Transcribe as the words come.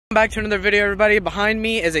Welcome back to another video, everybody. Behind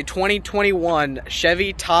me is a 2021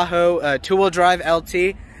 Chevy Tahoe two-wheel drive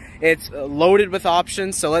LT. It's loaded with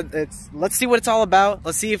options, so let's see what it's all about.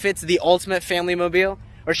 Let's see if it's the ultimate family mobile,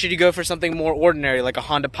 or should you go for something more ordinary like a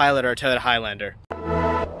Honda Pilot or a Toyota Highlander.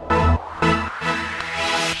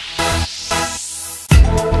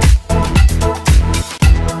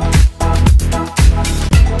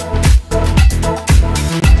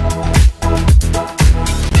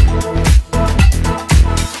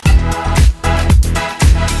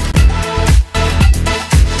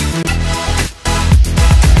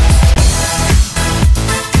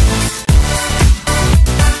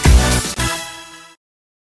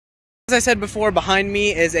 As I said before, behind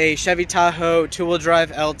me is a Chevy Tahoe two-wheel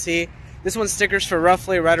drive LT. This one stickers for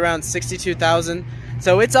roughly right around $62,000,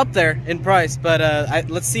 so it's up there in price. But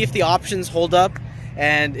let's see if the options hold up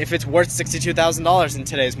and if it's worth $62,000 in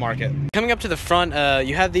today's market. Coming up to the front,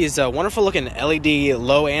 you have these wonderful-looking LED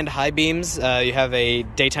low and high beams. You have a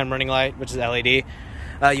daytime running light, which is LED.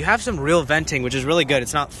 You have some real venting, which is really good.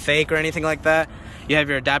 It's not fake or anything like that. You have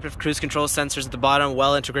your adaptive cruise control sensors at the bottom,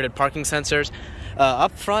 well-integrated parking sensors.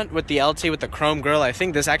 Up front with the LT with the chrome grille, I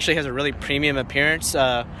think this actually has a really premium appearance.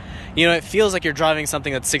 You know, it feels like you're driving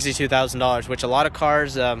something that's $62,000, which a lot of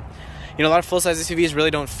cars, you know, a lot of full-size SUVs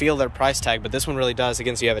really don't feel their price tag, but this one really does.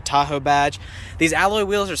 Again, so you have a Tahoe badge. These alloy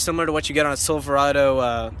wheels are similar to what you get on a Silverado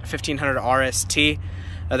 1500 RST.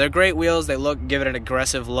 They're great wheels. They give it an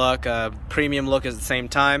aggressive look, premium look at the same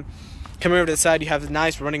time. Coming over to the side, you have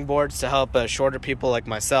nice running boards to help shorter people like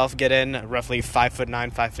myself get in, roughly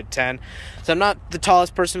 5'9", 5'10". So I'm not the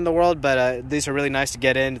tallest person in the world, but these are really nice to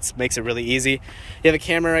get in. It makes it really easy. You have a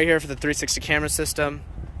camera right here for the 360 camera system.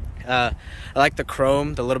 I like the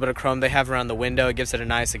chrome, the little bit of chrome they have around the window. It gives it a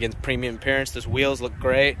nice, again, premium appearance. Those wheels look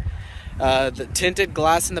great. The tinted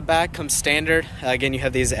glass in the back comes standard. Again, you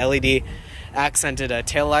have these LED accented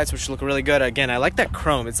tail lights, which look really good. Again, I like that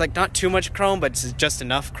chrome. It's like not too much chrome, but it's just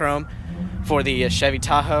enough chrome for the Chevy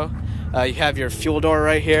Tahoe. You have your fuel door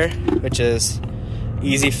right here, which is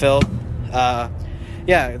easy fill.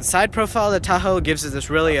 Yeah, the side profile of the Tahoe gives us this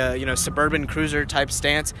really you know, suburban cruiser type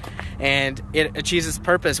stance, and it achieves its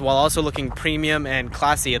purpose while also looking premium and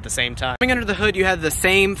classy at the same time. Coming under the hood, you have the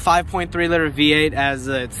same 5.3 liter V8 as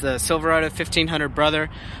its Silverado 1500 brother.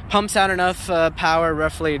 Pumps out enough power,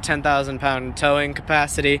 roughly 10,000 pound towing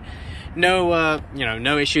capacity. No, you know,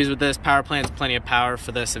 no issues with this. Power plant's plenty of power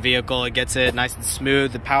for this vehicle. It gets it nice and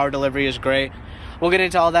smooth. The power delivery is great. We'll get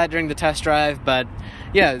into all that during the test drive, but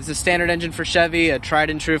yeah, it's a standard engine for Chevy, a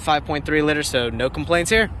tried and true 5.3 liter, so no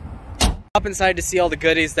complaints here. Up inside to see all the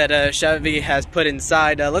goodies that Chevy has put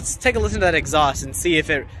inside. Let's take a listen to that exhaust and see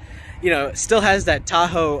if it, you know, still has that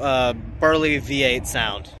Tahoe burly V8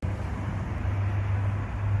 sound.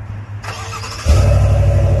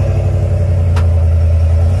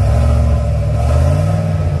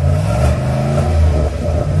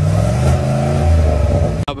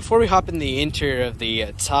 Before we hop in the interior of the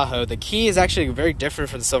Tahoe, the key is actually very different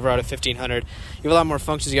from the Silverado 1500. You have a lot more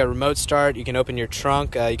functions. You got remote start. You can open your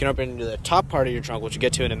trunk. You can open the top part of your trunk, which we'll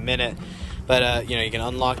get to in a minute. But you know, you can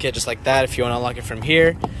unlock it just like that. If you want to unlock it from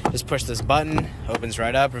here, just push this button. Opens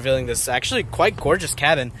right up, revealing this actually quite gorgeous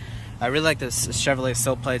cabin. I really like this Chevrolet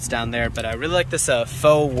sill plates down there, but I really like this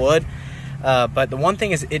faux wood. But the one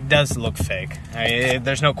thing is, it does look fake.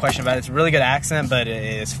 There's no question about it. It's a really good accent, but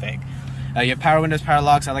it is fake. You have power windows, power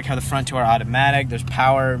locks. I like how the front two are automatic. There's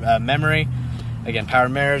power memory. Again, power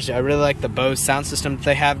mirrors. I really like the Bose sound system that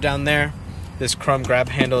they have down there. This chrome grab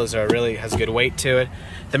handle is really has good weight to it.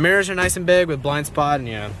 The mirrors are nice and big with blind spot, and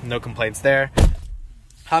you know, no complaints there.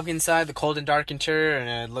 Hop inside the cold and dark interior,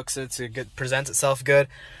 and it presents itself good.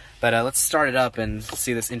 But let's start it up and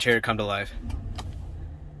see this interior come to life.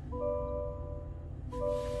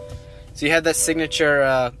 So you have that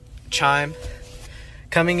signature chime.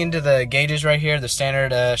 Coming into the gauges right here, the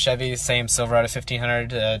standard Chevy, same Silverado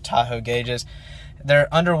 1500 Tahoe gauges. They're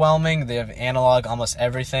underwhelming. They have analog almost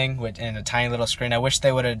everything in a tiny little screen. I wish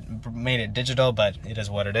they would have made it digital, but it is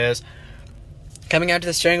what it is. Coming out to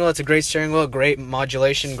the steering wheel, it's a great steering wheel, great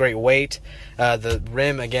modulation, great weight. The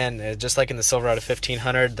rim, again, just like in the Silverado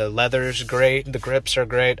 1500, the leather's great, the grips are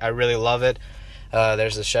great. I really love it.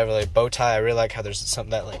 There's the Chevrolet bow tie. I really like how there's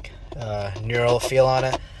something that like neural feel on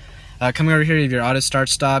it. Coming over here, you have your auto start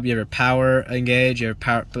stop, you have your power engage, you have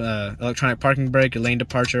power, electronic parking brake, your lane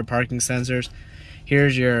departure, parking sensors.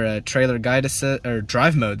 Here's your trailer guide assist, or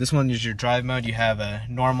drive mode. This one is your drive mode. You have a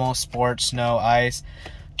normal, sport, snow, ice,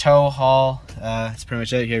 tow, haul. That's pretty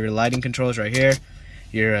much it. You have your lighting controls right here,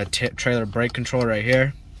 your trailer brake control right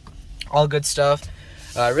here. All good stuff.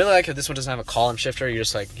 I really like how this one doesn't have a column shifter. You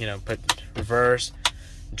just like, you know, put reverse,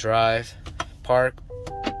 drive, park,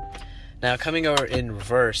 Now coming over in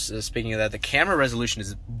reverse, speaking of that, the camera resolution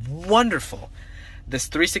is wonderful. This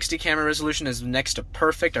 360 camera resolution is next to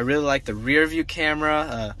perfect. I really like the rear view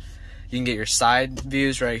camera. You can get your side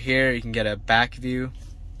views right here. You can get a back view.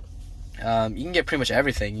 You can get pretty much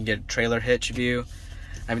everything. You can get a trailer hitch view.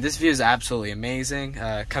 I mean, this view is absolutely amazing.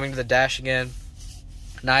 Coming to the dash again,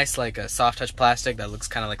 nice like a soft touch plastic that looks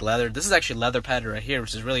kind of like leather. This is actually leather padded right here,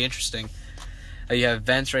 which is really interesting. You have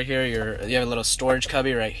vents right here. You have a little storage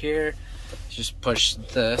cubby right here. You just push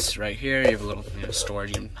this right here. You have a little storage.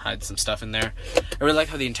 You can hide some stuff in there. I really like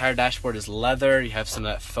how the entire dashboard is leather. You have some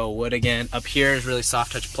of that faux wood again. Up here is really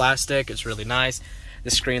soft touch plastic. It's really nice.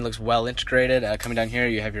 The screen looks well integrated. Coming down here,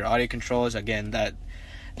 you have your audio controls. Again, that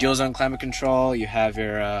dual zone climate control. You have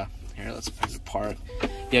your here. Let's put it apart.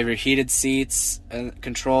 You have your heated seats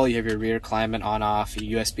control. You have your rear climate on off.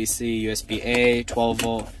 USB-C, USB-A, 12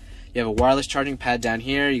 volt. You have a wireless charging pad down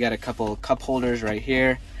here. You got a couple cup holders right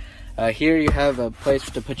here. Here you have a place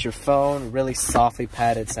to put your phone. Really softly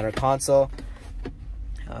padded center console.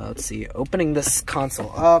 Let's see. Opening this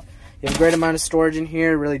console up, you have a great amount of storage in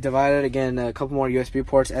here. Really divided. Again, a couple more USB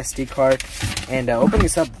ports, SD card, and opening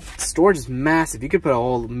this up, storage is massive. You could put a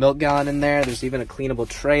whole milk gallon in there. There's even a cleanable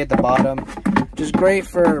tray at the bottom, which is great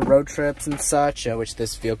for road trips and such, which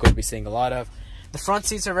this vehicle will be seeing a lot of. The front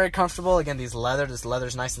seats are very comfortable. Again, this leather is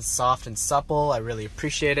nice and soft and supple. I really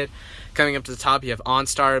appreciate it. Coming up to the top, you have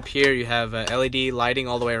OnStar up here. You have LED lighting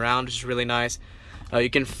all the way around, which is really nice. You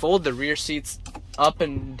can fold the rear seats up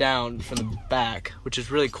and down from the back, which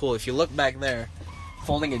is really cool. If you look back there,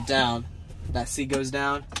 folding it down, that seat goes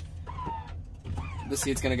down. The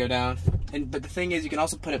seat's gonna go down. But the thing is, you can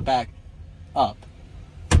also put it back up.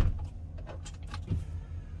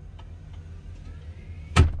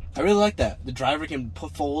 I really like that. The driver can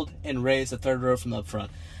fold and raise the third row from up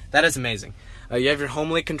front. That is amazing. You have your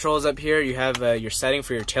home link controls up here. You have your setting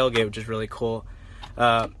for your tailgate, which is really cool.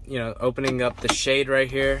 Opening up the shade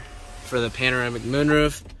right here for the panoramic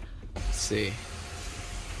moonroof. Let's see.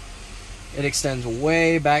 It extends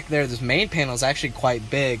way back there. This main panel is actually quite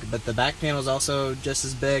big, but the back panel is also just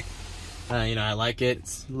as big. I like it.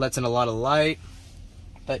 It lets in a lot of light.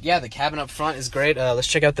 But yeah, the cabin up front is great. Let's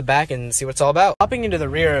check out the back and see what it's all about. Hopping into the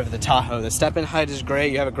rear of the Tahoe, the step-in height is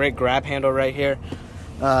great. You have a great grab handle right here.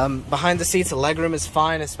 Behind the seats, the legroom is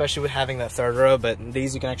fine, especially with having that third row, but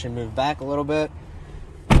these you can actually move back a little bit.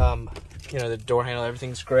 The door handle,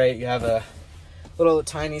 everything's great. You have a little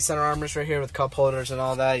tiny center armrest right here with cup holders and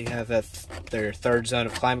all that. You have their third zone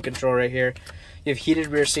of climate control right here. You have heated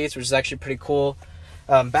rear seats, which is actually pretty cool.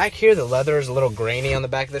 Back here, the leather is a little grainy on the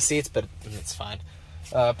back of the seats, but it's fine.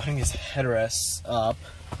 Putting these headrests up.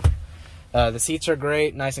 The seats are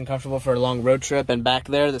great, nice and comfortable for a long road trip. And back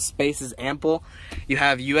there, the space is ample. You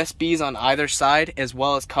have USBs on either side, as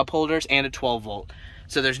well as cup holders and a 12 volt.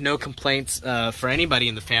 So there's no complaints for anybody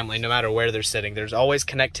in the family, no matter where they're sitting. There's always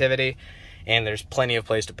connectivity, and there's plenty of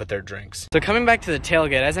place to put their drinks. So coming back to the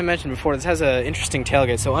tailgate, as I mentioned before, this has an interesting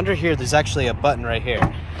tailgate. So under here, there's actually a button right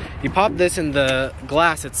here. You pop this and the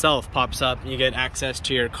glass itself pops up and you get access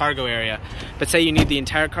to your cargo area. But say you need the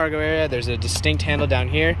entire cargo area, there's a distinct handle down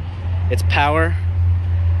here. It's power,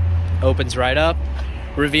 opens right up,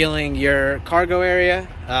 revealing your cargo area.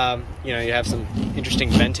 You have some interesting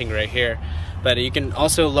venting right here. But you can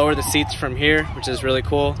also lower the seats from here, which is really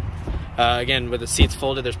cool. Again, with the seats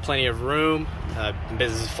folded, there's plenty of room.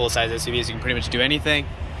 Business full-size SUVs, you can pretty much do anything.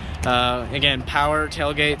 Again, power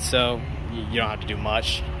tailgate, so you don't have to do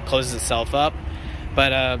much. Closes itself up.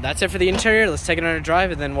 But that's it for the interior. Let's take it on a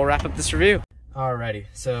drive, and then we'll wrap up this review. Alrighty,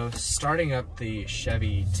 so starting up the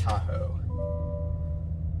Chevy Tahoe.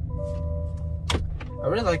 I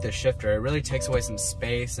really like the shifter. It really takes away some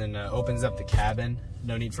space and opens up the cabin.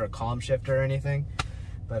 No need for a column shifter or anything.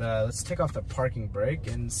 But let's take off the parking brake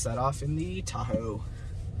and set off in the Tahoe.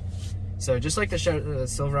 So just like the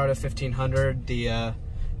Silverado 1500, the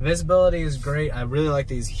visibility is great. I really like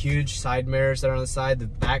these huge side mirrors that are on the side. The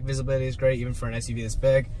back visibility is great, even for an SUV this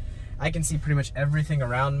big. I can see pretty much everything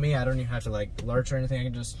around me. I don't even have to like lurch or anything. I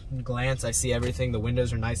can just glance. I see everything. The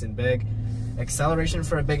windows are nice and big. Acceleration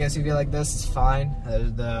for a big SUV like this is fine.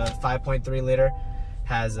 The 5.3 liter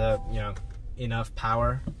has enough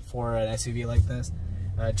power for an SUV like this.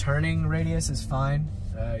 Turning radius is fine.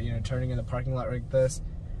 Turning in the parking lot like this,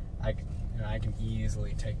 I can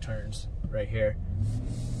easily take turns right here.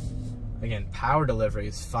 Again, power delivery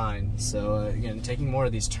is fine. So again, taking more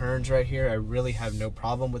of these turns right here, I really have no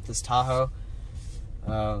problem with this Tahoe.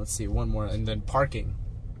 Let's see, one more, and then parking.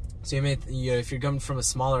 So you may, if you're coming from a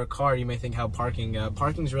smaller car, you may think how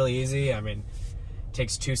parking's really easy. I mean, it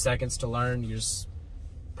takes 2 seconds to learn. You're just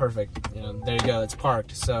perfect. There you go, it's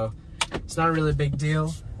parked. So it's not a really big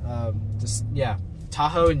deal. Just, yeah,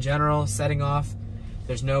 Tahoe in general, setting off,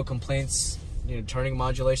 there's no complaints. You know, turning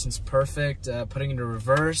modulation's perfect. Putting into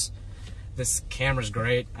reverse, this camera's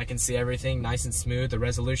great. I can see everything nice and smooth. The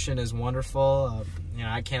resolution is wonderful. You know,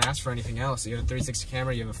 I can't ask for anything else. You have a 360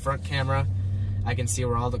 camera, you have a front camera. I can see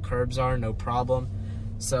where all the curbs are, no problem.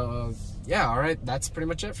 So yeah, all right, that's pretty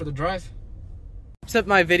much it for the drive. Wraps up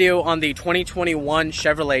my video on the 2021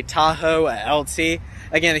 Chevrolet Tahoe LT.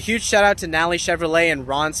 Again, a huge shout out to Nalley Chevrolet and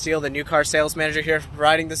Ron Steele, the new car sales manager here, for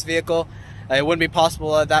providing this vehicle. It wouldn't be possible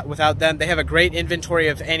without them. They have a great inventory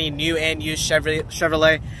of any new and used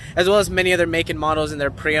Chevrolet, as well as many other make and models in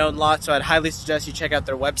their pre-owned lot. So I'd highly suggest you check out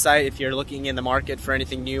their website if you're looking in the market for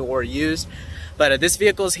anything new or used. But this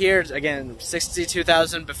vehicle is here, again,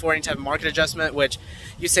 $62,000 before any type of market adjustment, which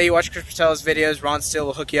you say you watch Chris Patel's videos, Ron Steele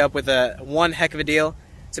will hook you up with one heck of a deal.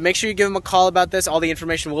 So make sure you give him a call about this. All the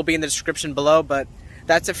information will be in the description below. But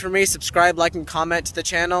that's it for me. Subscribe, like, and comment to the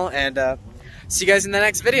channel, and see you guys in the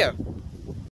next video.